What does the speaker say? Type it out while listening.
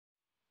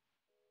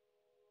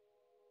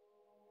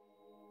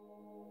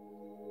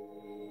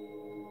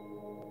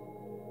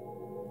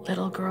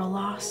little girl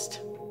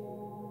lost.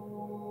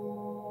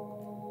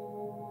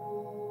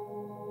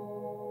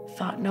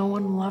 Thought no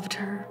one loved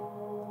her.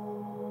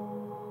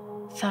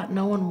 Thought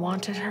no one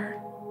wanted her.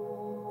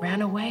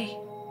 Ran away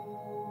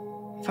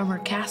from her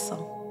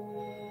castle.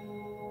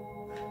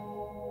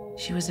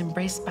 She was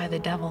embraced by the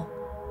devil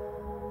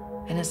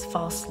and his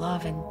false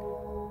love, and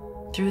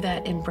through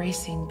that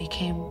embracing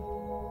became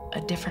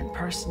a different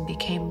person,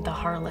 became the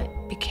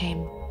harlot,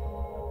 became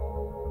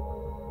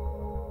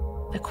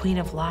the queen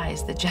of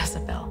lies, the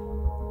Jezebel.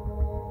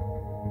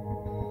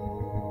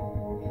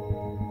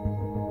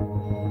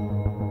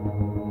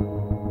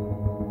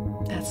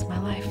 That's my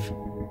life.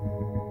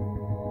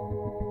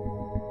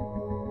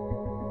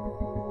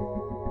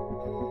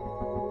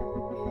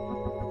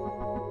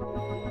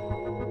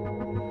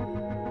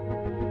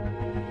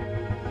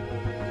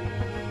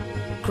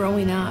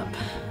 Growing up,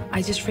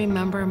 I just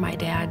remember my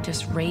dad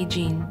just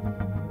raging.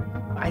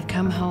 I'd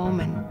come home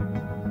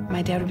and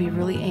my dad would be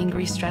really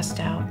angry, stressed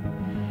out,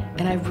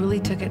 and I really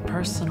took it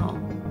personal.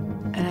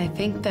 And I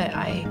think that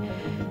I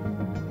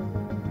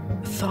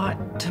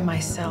thought to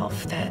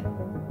myself that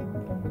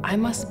I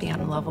must be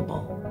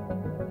unlovable.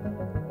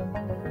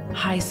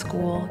 High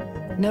school,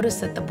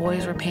 noticed that the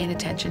boys were paying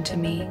attention to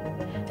me,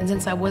 and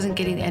since I wasn't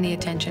getting any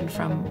attention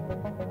from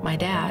my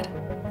dad,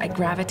 I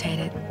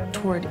gravitated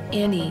toward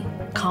any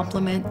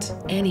compliment,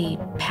 any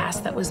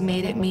pass that was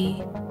made at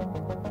me.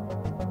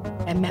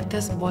 I met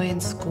this boy in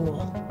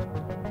school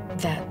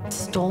that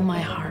stole my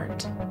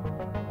heart.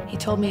 He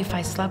told me if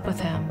I slept with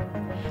him,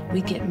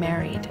 we'd get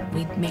married,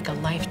 we'd make a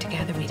life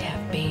together, we'd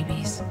have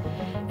babies.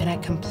 And I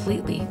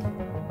completely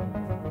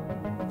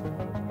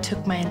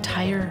took my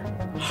entire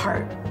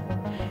heart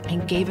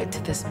and gave it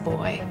to this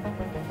boy.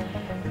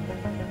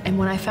 And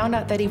when I found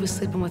out that he was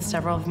sleeping with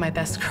several of my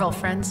best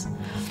girlfriends,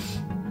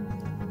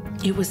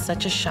 it was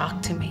such a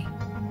shock to me.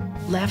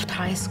 Left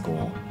high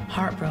school,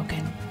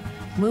 heartbroken,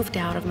 moved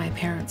out of my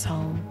parents'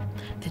 home.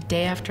 The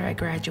day after I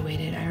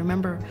graduated, I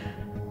remember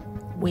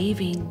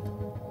waving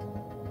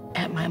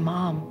at my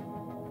mom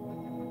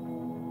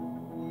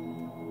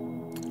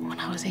when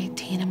I was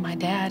 18 and my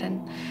dad,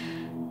 and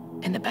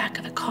in the back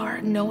of the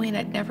car, knowing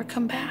I'd never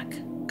come back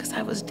because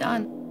I was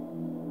done.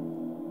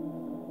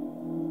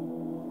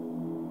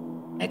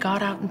 I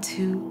got out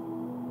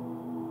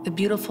into the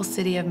beautiful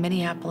city of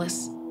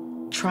Minneapolis,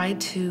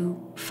 tried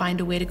to find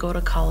a way to go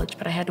to college,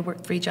 but I had to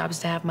work 3 jobs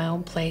to have my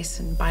own place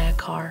and buy a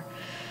car.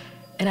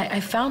 And I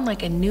found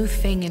like a new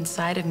thing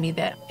inside of me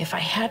that if I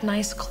had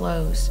nice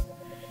clothes,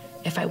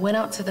 if I went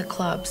out to the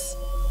clubs,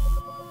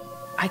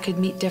 I could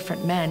meet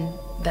different men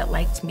that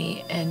liked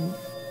me, and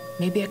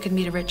maybe I could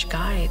meet a rich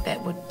guy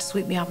that would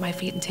sweep me off my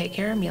feet and take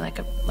care of me like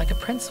a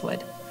prince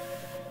would.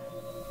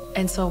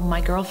 And so my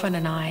girlfriend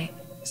and I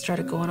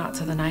started going out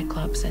to the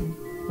nightclubs, and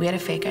we had a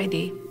fake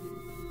ID.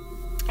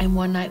 And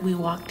one night we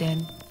walked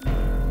in,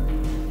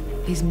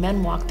 these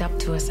men walked up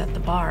to us at the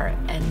bar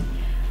and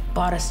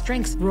bought us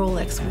drinks,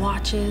 Rolex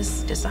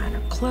watches,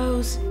 designer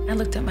clothes. I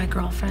looked at my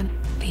girlfriend,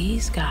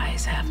 these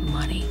guys have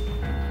money.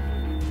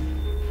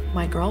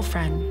 My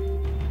girlfriend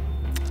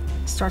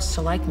starts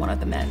to like one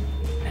of the men.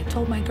 I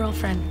told my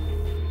girlfriend,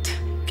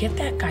 get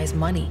that guy's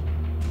money.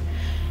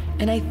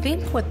 And I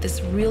think what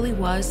this really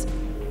was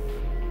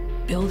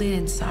building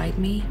inside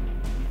me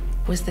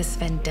was this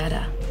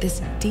vendetta,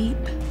 this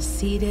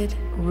deep-seated,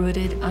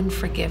 rooted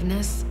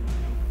unforgiveness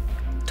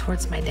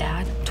towards my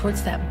dad,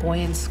 towards that boy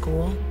in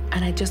school.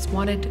 And I just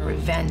wanted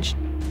revenge.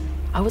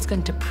 I was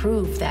going to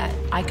prove that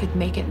I could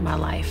make it in my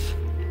life,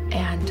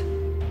 and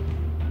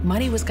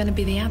money was going to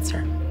be the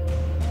answer.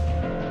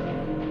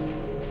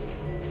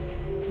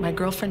 My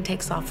girlfriend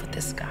takes off with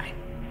this guy,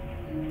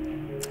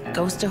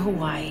 goes to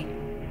Hawaii.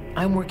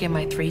 I'm working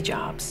my 3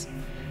 jobs.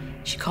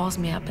 She calls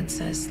me up and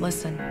says,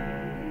 listen,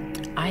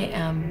 I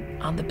am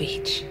on the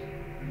beach.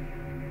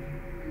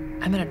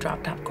 I'm in a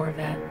drop-top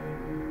Corvette,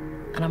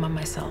 and I'm on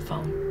my cell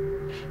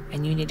phone,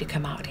 and you need to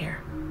come out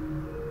here.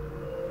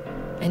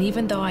 And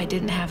even though I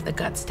didn't have the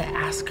guts to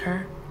ask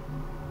her,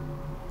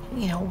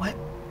 you know,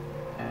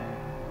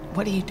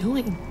 what are you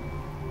doing?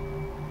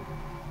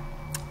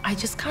 I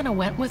just kind of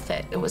went with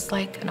it. It was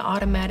like an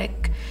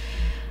automatic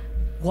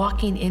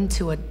walking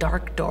into a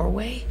dark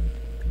doorway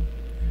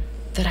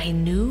that I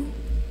knew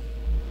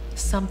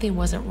something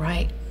wasn't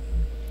right.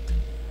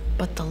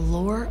 But the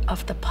lure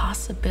of the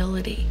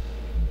possibility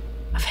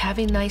of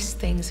having nice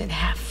things and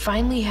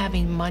finally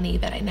having money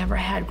that I never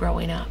had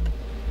growing up,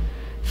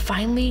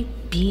 finally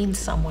being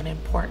someone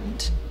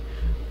important,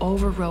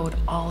 overrode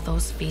all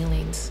those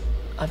feelings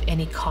of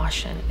any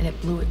caution, and it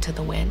blew it to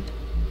the wind.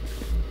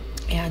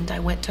 And I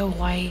went to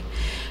Hawaii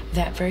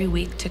that very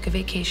week, took a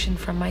vacation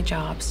from my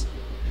jobs.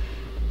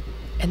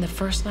 And the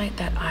first night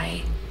that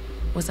I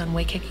was on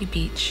Waikiki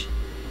Beach,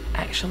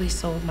 I actually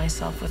sold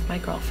myself with my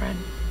girlfriend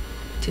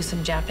to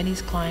some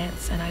Japanese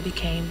clients, and I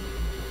became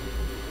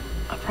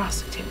a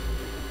prostitute.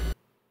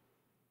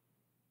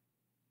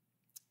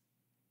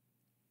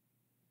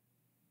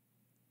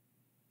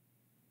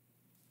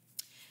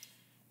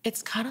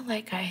 It's kind of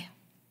like I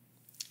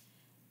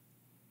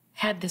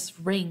had this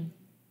ring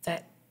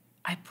that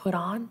I put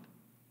on,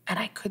 and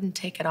I couldn't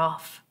take it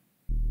off.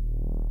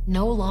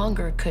 No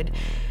longer could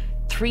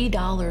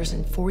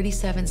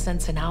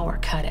 $3.47 an hour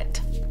cut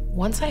it.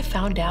 Once I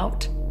found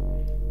out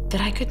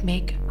that I could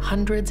make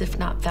hundreds, if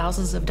not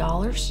thousands of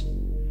dollars,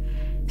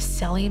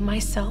 selling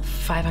myself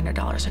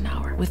 $500 an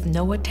hour with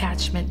no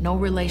attachment, no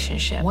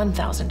relationship,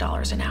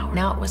 $1,000 an hour.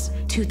 Now it was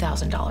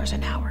 $2,000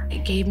 an hour.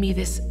 It gave me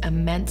this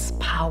immense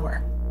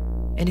power.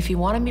 And if you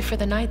wanted me for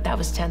the night, that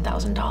was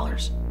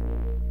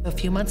 $10,000. A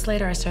few months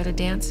later, I started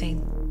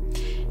dancing.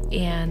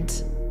 And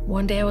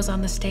one day I was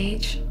on the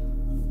stage,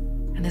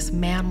 and this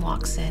man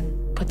walks in,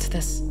 puts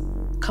this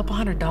couple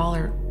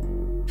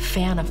 $100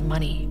 fan of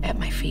money at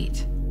my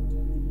feet.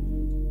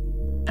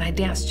 And I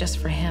danced just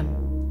for him.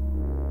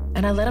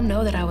 And I let him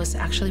know that I was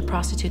actually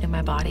prostituting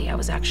my body. I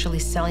was actually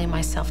selling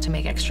myself to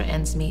make extra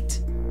ends meet.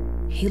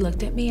 He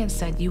looked at me and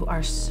said, "You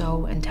are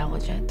so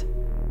intelligent.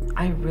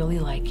 I really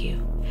like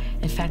you.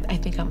 In fact, I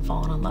think I'm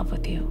falling in love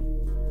with you."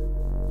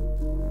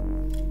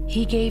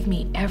 He gave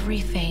me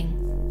everything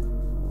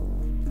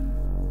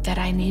that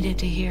I needed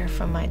to hear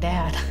from my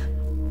dad.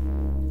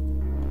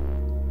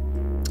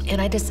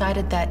 And I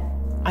decided that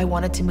I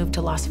wanted to move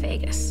to Las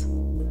Vegas.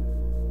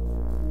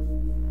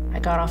 I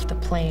got off the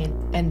plane,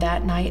 and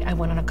that night I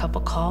went on a couple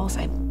calls.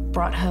 I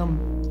brought home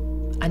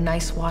a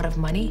nice wad of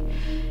money.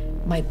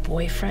 My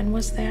boyfriend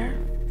was there,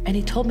 and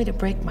he told me to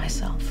break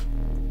myself.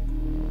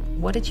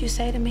 "What did you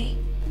say to me?"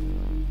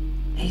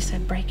 He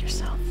said, "Break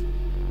yourself.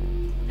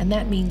 And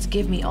that means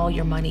give me all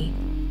your money,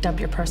 dump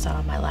your purse out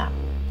on my lap."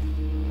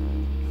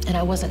 And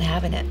I wasn't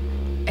having it.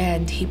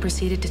 And he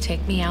proceeded to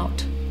take me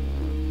out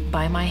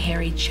by my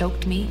hair. He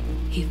choked me.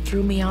 He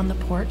threw me on the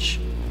porch,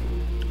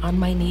 on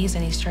my knees,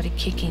 and he started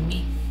kicking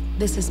me.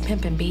 "This is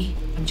pimpin', B.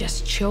 I'm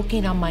just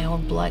choking on my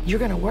own blood. You're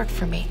gonna work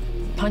for me."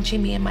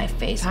 Punching me in my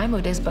face. Time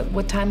it is, but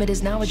what time it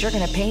is now is you're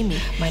gonna pay me.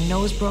 My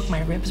nose broke,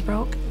 my ribs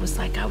broke. It was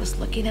like I was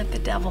looking at the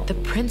devil. The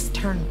prince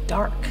turned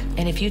dark.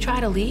 And if you try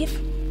to leave,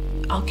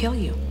 I'll kill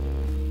you.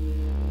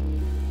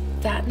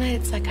 That night,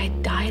 it's like I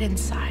died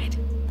inside.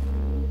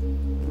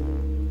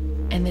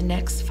 And the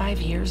next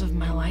 5 years of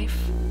my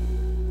life,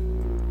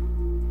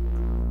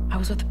 I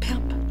was with a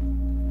pimp.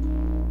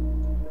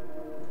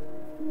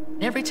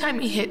 Every time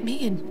he hit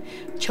me and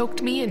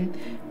choked me and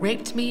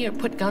raped me or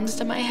put guns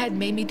to my head,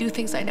 made me do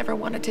things I never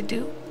wanted to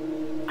do,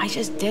 I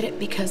just did it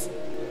because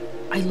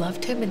I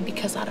loved him and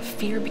because out of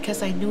fear,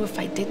 because I knew if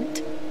I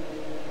didn't,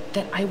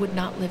 that I would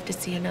not live to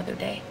see another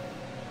day.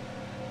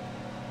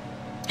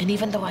 And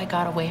even though I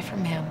got away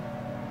from him,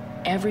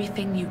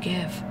 everything you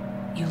give,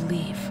 you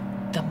leave.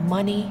 The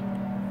money,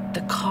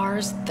 the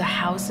cars, the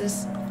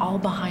houses, all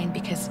behind,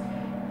 because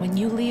when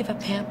you leave a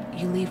pimp,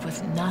 you leave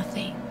with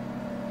nothing.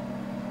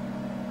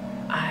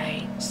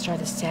 I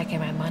started stacking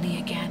my money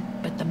again,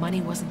 but the money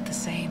wasn't the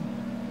same.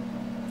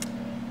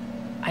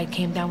 I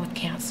came down with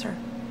cancer,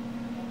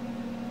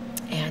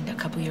 and a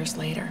couple years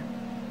later,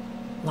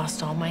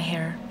 lost all my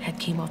hair, had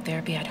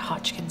chemotherapy, had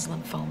Hodgkin's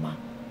lymphoma.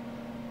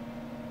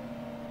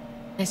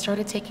 I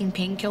started taking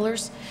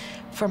painkillers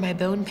for my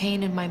bone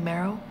pain and my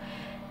marrow,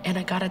 and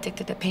I got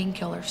addicted to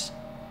painkillers,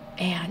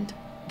 and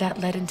that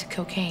led into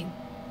cocaine.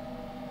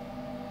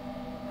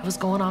 I was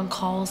going on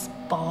calls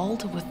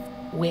bald with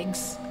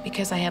wigs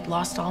because I had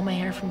lost all my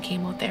hair from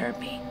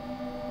chemotherapy.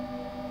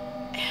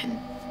 And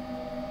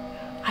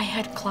I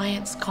had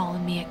clients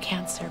calling me a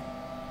cancer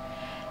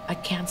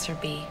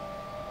bee.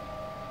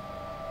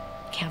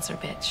 Cancer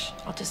bitch,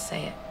 I'll just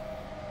say it.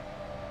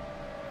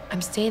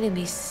 I'm staying in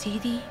these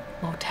seedy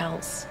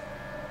motels,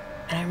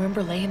 and I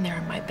remember laying there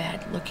in my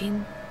bed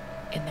looking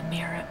in the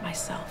mirror at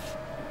myself,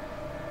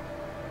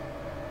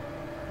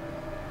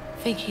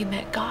 thinking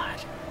that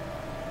God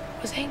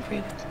was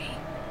angry with me.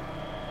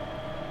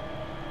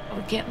 I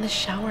would get in the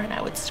shower and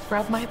I would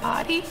scrub my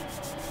body,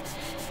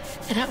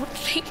 and I would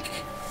think,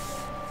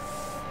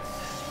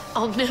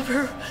 I'll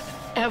never,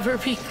 ever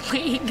be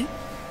clean.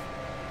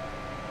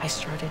 I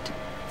started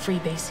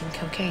freebasing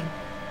cocaine,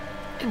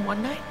 and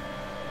one night,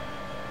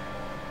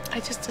 I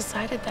just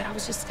decided that I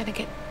was just gonna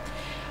get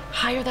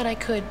higher than I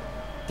could,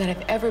 than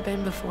I've ever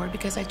been before,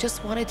 because I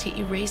just wanted to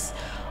erase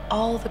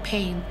all the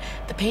pain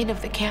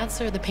of the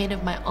cancer, the pain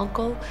of my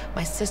uncle,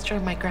 my sister,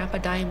 and my grandpa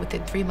dying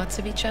within 3 months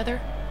of each other,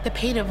 the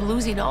pain of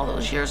losing all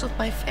those years with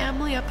my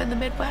family up in the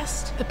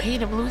Midwest, the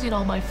pain of losing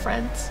all my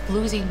friends,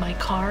 losing my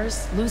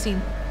cars,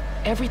 losing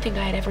everything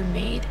I had ever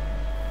made.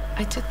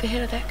 I took the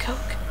hit of that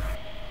coke,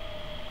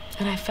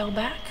 and I fell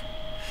back.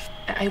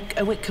 I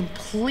went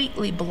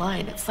completely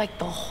blind. It's like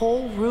the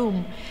whole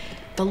room,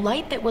 the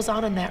light that was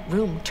on in that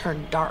room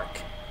turned dark.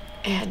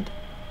 And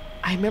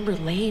I remember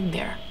laying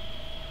there,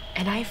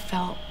 and I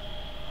felt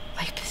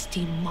like this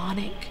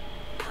demonic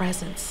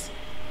presence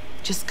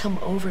just come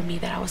over me,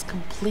 that I was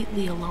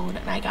completely alone,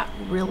 and I got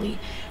really,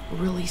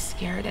 really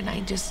scared, and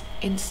I just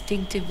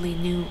instinctively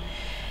knew.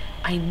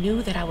 I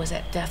knew that I was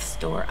at death's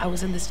door. I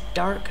was in this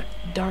dark,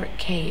 dark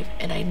cave,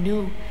 and I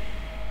knew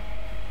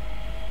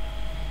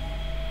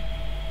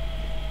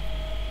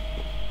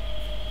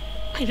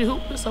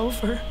it was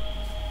over.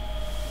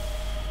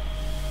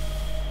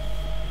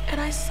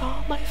 And I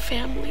saw my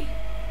family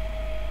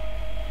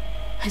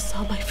I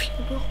saw my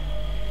funeral.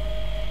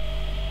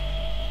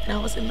 And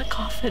I was in the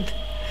coffin.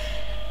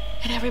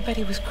 And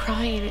everybody was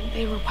crying, and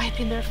they were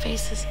wiping their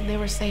faces, and they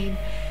were saying,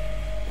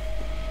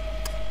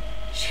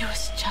 she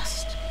was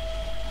just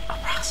a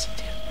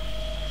prostitute.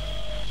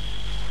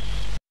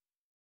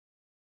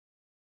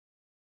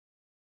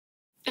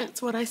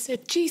 That's when I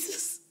said,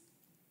 Jesus,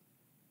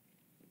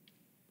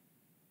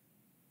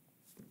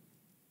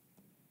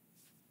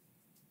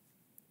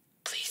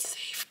 please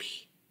save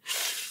me.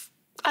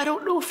 I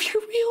don't know if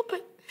you're real,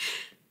 but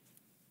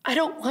I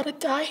don't want to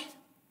die.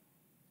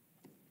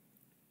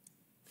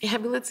 The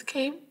ambulance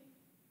came,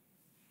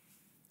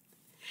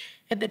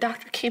 and the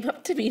doctor came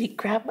up to me and he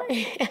grabbed my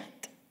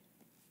hand.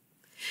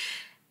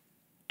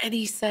 And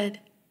he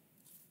said,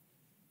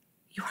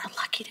 you are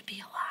lucky to be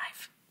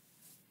alive.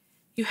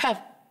 You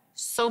have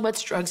so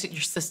much drugs in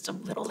your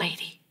system, little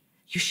lady.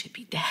 You should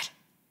be dead.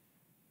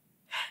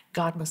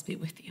 God must be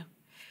with you.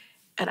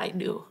 And I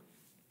knew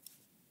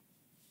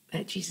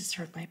that Jesus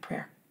heard my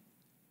prayer.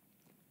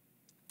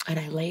 And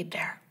I laid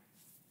there,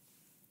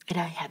 and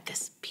I had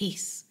this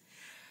peace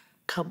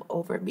come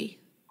over me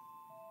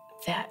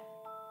that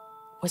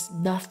was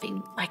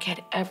nothing like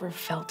I'd ever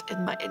felt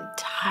in my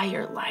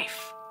entire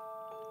life.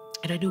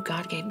 And I knew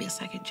God gave me a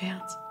second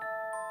chance.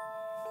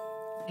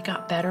 I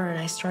got better, and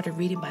I started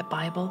reading my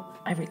Bible.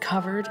 I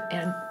recovered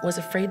and was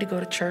afraid to go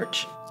to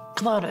church.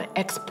 Come on, an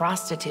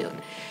ex-prostitute.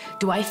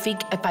 Do I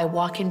think if I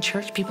walk in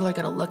church, people are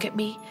gonna look at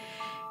me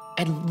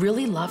and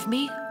really love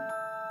me?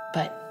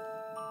 But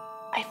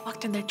I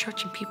walked in that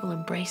church and people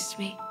embraced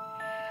me.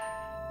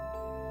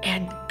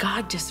 And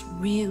God just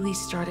really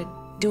started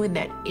doing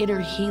that inner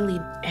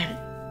healing. And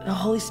the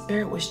Holy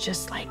Spirit was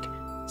just like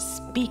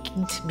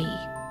speaking to me,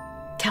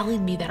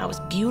 telling me that I was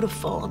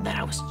beautiful and that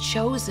I was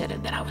chosen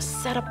and that I was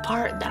set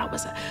apart and that I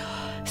was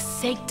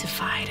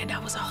sanctified and I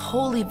was a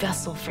holy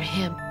vessel for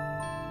Him.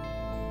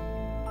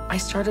 I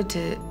started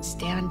to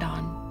stand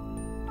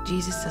on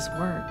Jesus'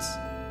 words,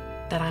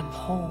 that I'm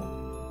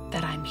whole,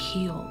 that I'm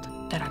healed,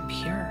 that I'm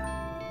pure,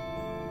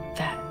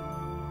 that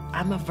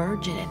I'm a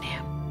virgin in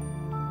Him.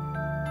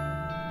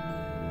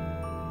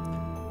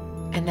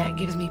 And that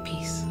gives me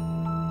peace.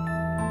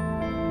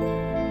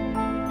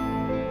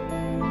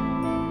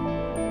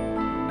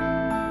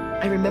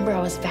 I remember I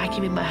was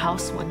vacuuming my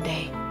house one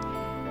day,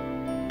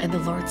 and the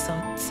Lord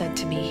said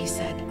to me, He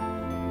said,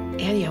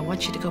 Annie, I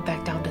want you to go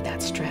back down to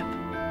that strip,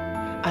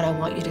 and I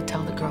want you to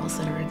tell the girls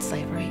that are in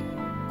slavery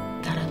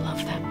that I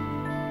love them.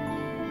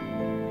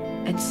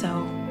 And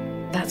so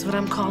that's what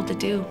I'm called to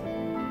do,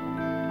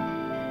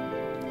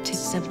 to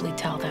simply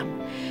tell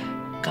them,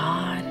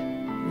 God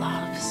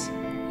loves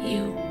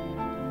you.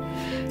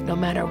 No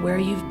matter where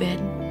you've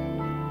been,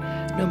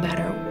 no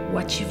matter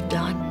what you've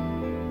done,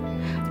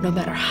 no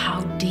matter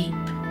how deep,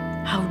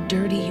 how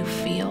dirty you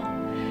feel,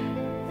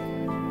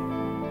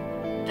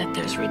 that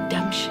there's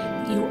redemption.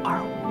 You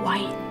are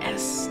white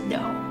as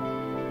snow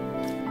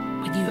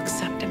when you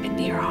accept Him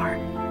into your heart.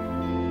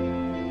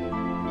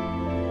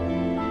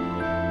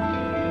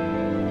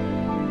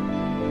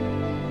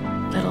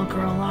 Little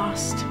girl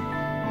lost,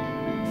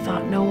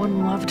 thought no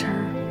one loved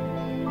her,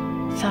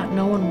 thought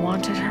no one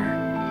wanted her,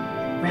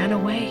 ran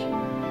away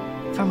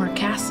from her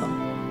castle.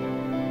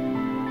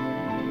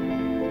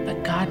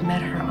 But God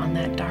met her on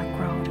that dark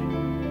road.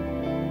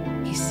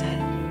 He said,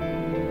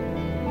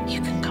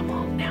 you can come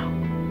home now.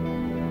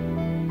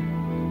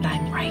 But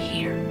I'm right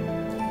here,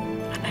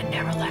 and I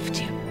never left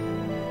you.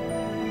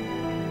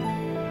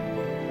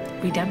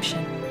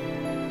 Redemption,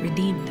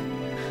 redeemed,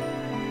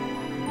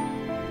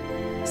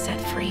 set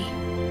free.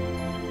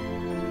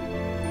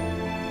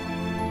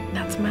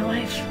 That's my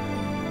life,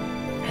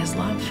 His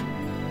love.